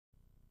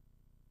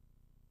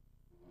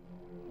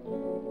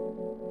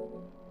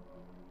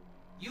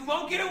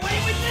won't get away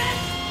with this!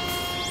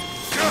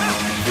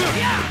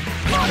 Yeah!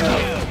 Fuck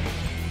you!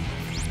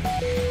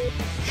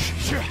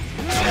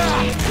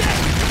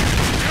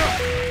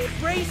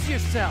 Brace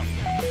yourself!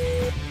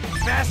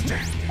 Faster!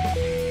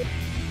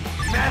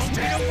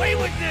 Faster! Get away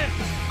with this!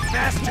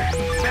 Faster!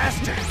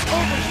 Faster!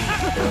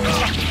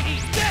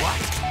 Eat this!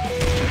 What?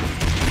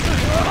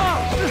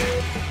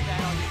 Is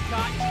that all you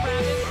got,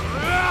 Travis?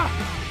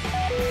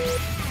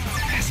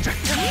 Faster!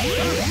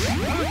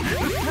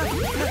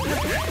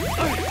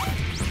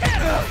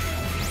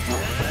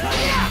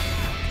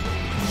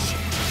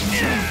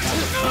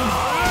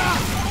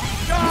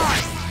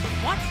 Die!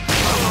 What?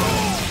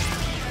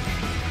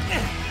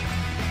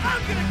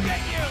 I'm gonna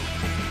get you!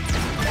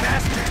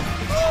 Faster!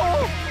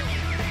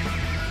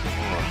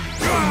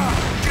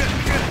 Good,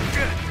 good,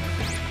 good!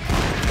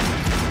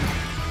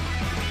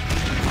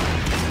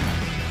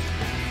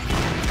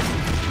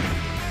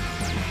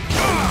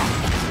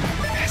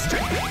 Faster!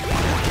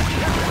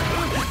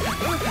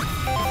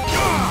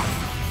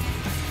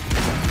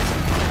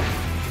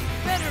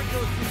 Better go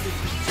through this.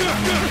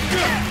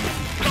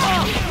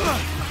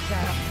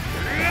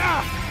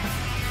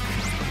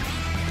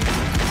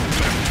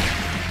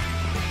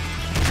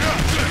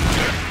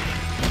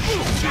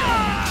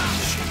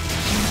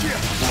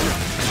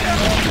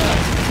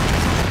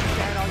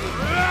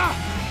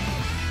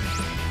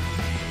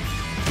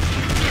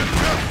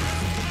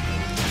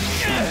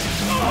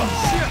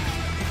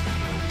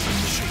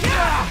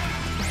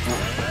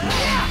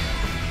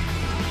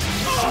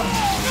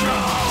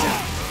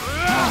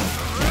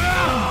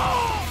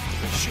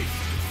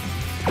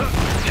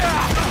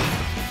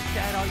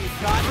 That all you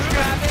got,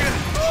 Travis?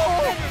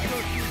 Better go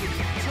through the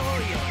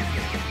tutorial.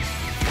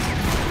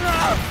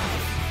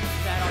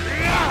 That all you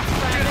got,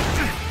 Travis?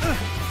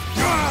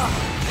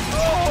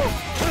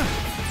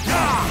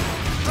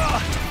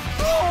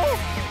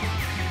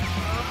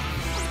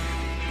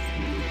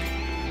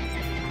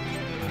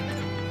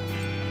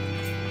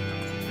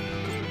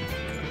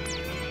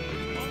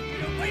 Won't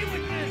get away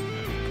with this!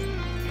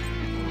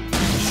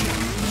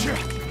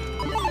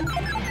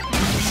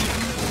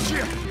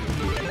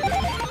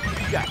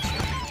 Gotcha.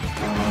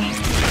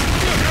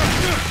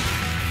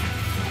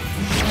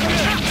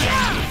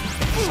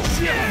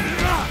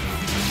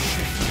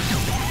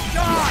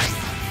 Die!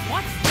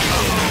 What?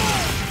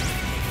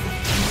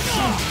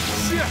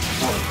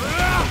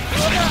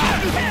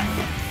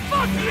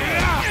 Fuck you!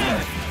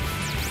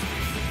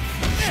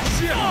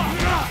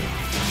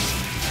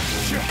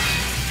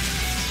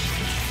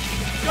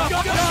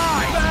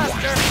 Die!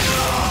 Faster!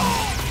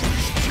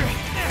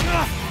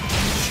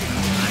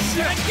 I'm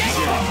gonna get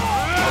you!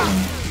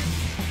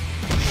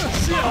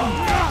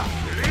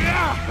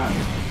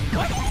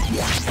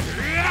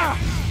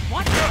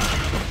 What?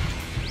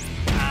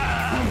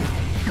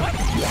 What? What? What?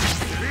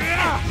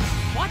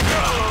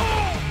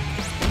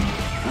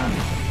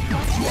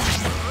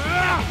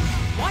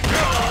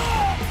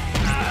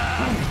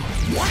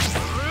 What? What?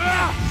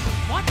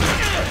 What?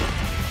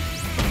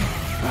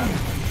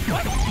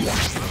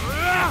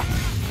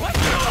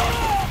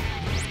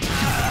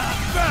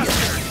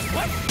 Bastard!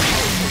 What?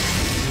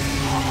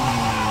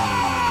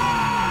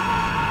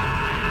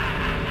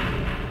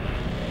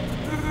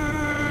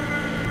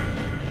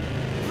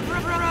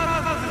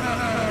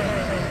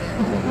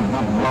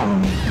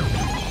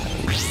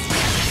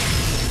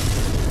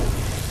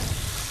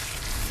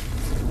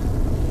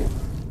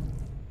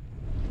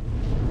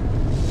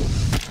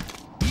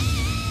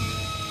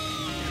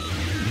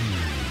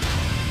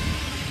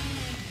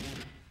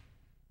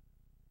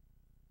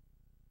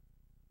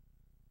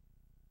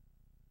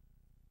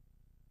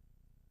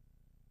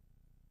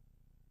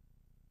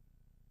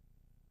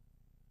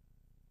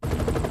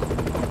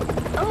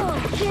 Oh,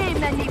 c'est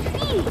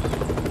magnifique!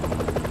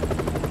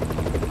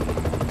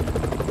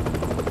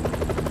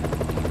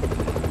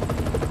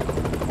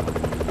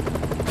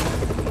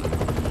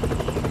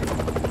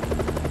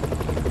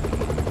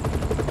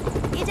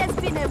 It has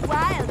been a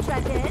while,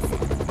 Travis.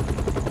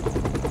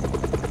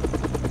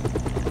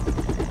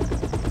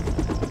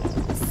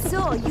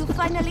 So, you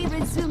finally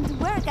resumed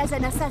work as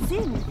an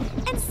assassin,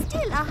 and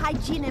still a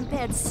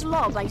hygiene-impaired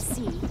slob, I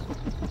see.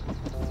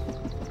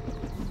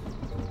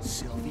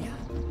 Sylvia?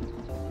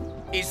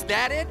 Is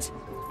that it?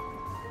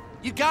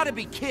 You gotta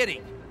be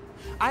kidding.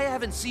 I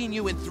haven't seen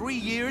you in 3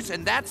 years,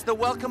 and that's the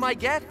welcome I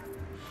get?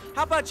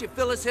 How about you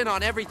fill us in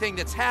on everything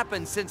that's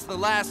happened since the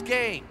last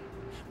game?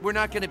 We're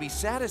not gonna be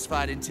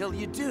satisfied until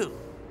you do,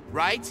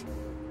 right?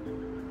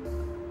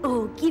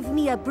 Oh, give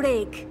me a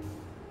break.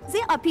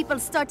 There are people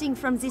starting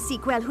from the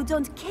sequel who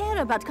don't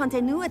care about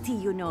continuity,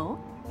 you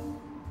know.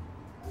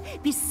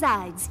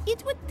 Besides,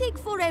 it would take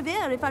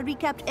forever if I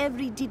recapped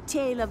every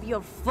detail of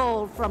your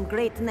fall from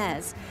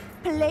greatness.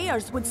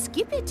 Players would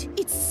skip it.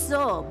 It's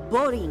so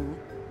boring.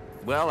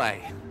 Well, I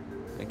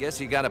guess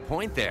you got a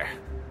point there.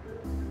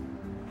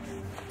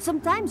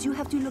 Sometimes you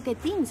have to look at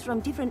things from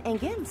different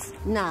angles.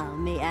 Now,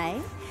 may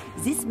I?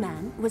 This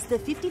man was the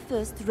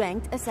 51st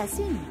ranked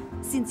assassin.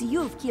 Since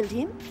you've killed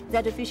him,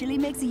 that officially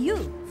makes you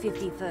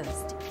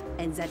 51st.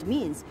 And that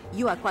means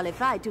you are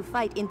qualified to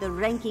fight in the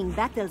ranking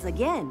battles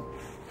again.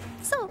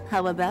 So,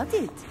 how about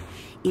it?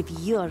 If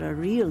you're a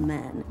real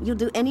man, you'll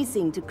do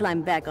anything to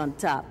climb back on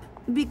top.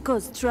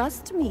 Because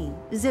trust me,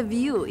 the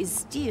view is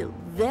still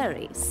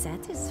very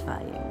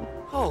satisfying.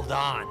 Hold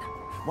on.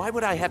 Why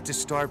would I have to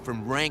start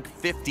from rank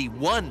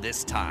 51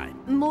 this time?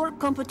 More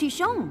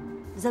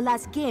competition. The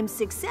last game's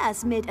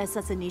success made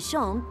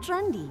assassination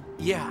trendy.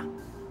 Yeah,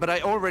 but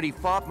I already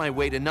fought my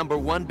way to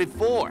 #1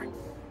 before.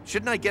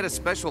 Shouldn't I get a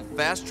special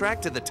fast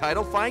track to the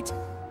title fight?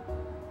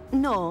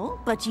 No,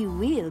 but you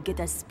will get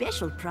a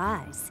special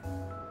prize.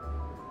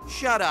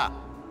 Shut up.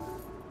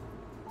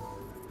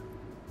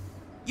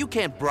 You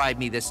can't bribe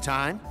me this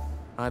time.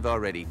 I've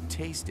already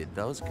tasted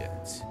those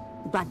goods.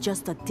 But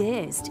just a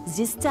taste.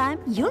 This time,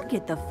 you'll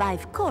get the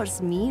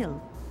 5-course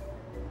meal.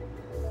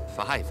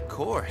 5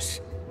 course?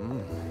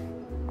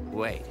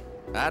 Wait,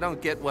 I don't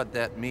get what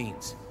that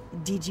means.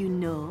 Did you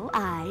know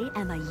I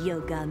am a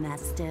yoga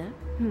master?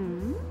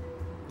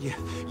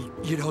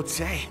 You don't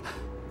say.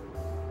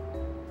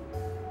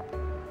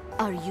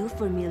 Are you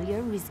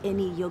familiar with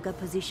any yoga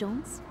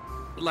positions?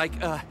 Like,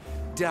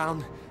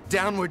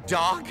 downward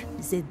dog?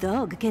 The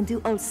dog can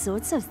do all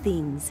sorts of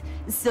things.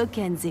 So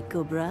can the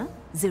cobra,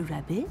 the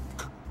rabbit.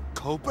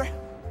 Cobra?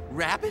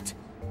 Rabbit?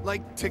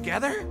 Like,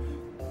 together?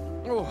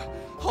 Oh,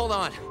 hold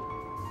on.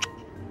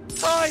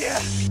 Oh,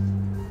 yeah!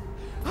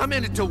 I'm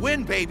in it to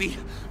win, baby.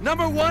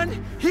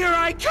 #1, here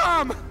I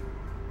come!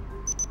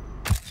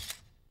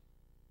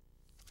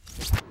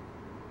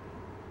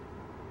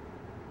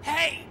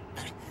 Hey!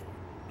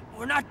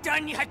 We're not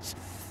done yet.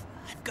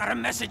 I've got a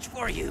message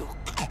for you.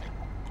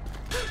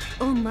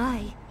 Oh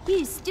my,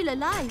 he's still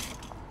alive.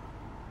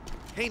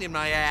 Pain in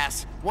my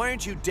ass. Why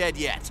aren't you dead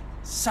yet?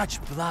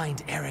 Such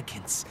blind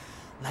arrogance,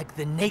 like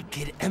the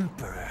naked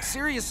emperor.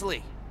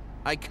 Seriously?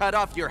 I cut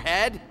off your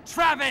head?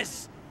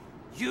 Travis!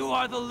 You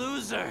are the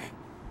loser.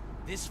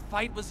 This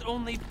fight was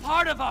only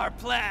part of our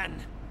plan.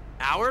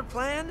 Our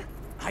plan?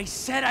 I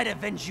said I'd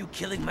avenge you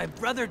killing my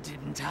brother,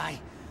 didn't I?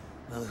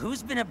 Well,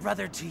 who's been a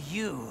brother to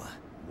you?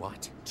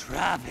 What?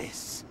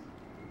 Travis.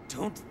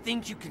 Don't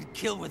think you can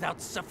kill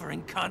without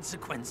suffering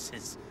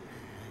consequences.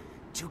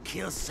 To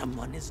kill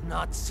someone is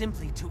not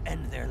simply to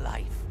end their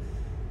life.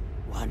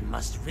 One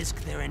must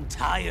risk their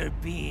entire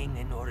being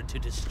in order to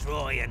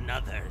destroy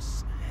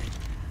another's.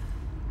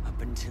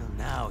 Up until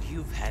now,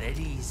 you've had it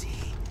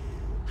easy.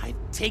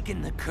 I've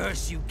taken the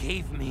curse you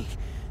gave me,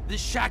 the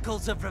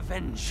shackles of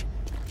revenge,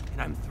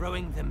 and I'm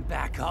throwing them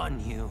back on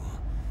you.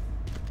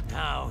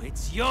 Now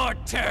it's your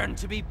turn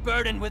to be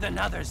burdened with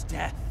another's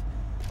death.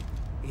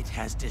 It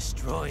has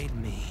destroyed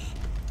me,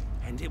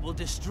 and it will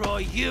destroy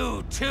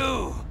you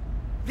too.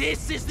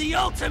 This is the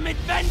ultimate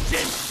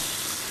vengeance!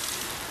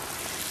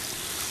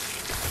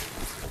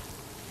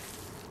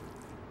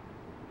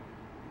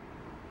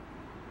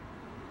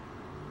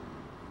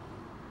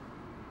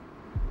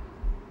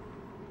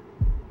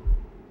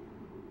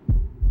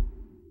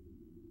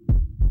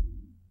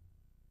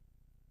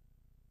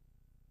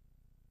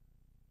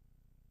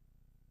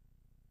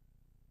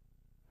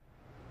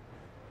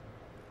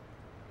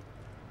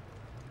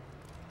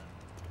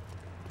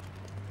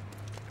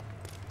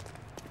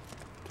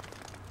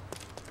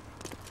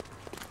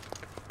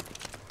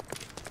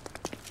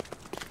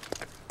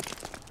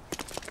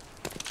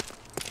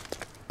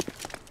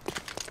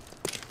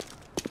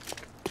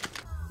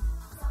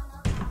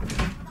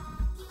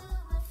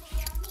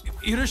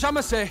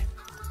 Irashamase.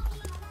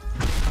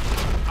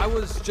 I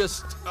was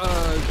just,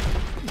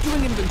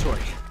 doing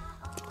inventory.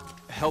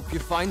 Help you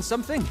find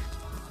something?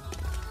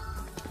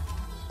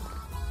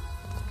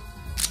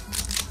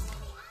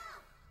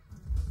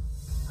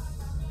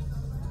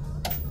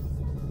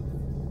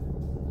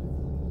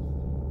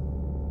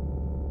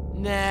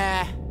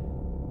 Nah.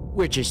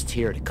 We're just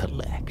here to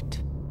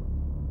collect.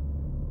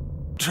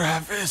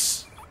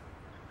 Travis.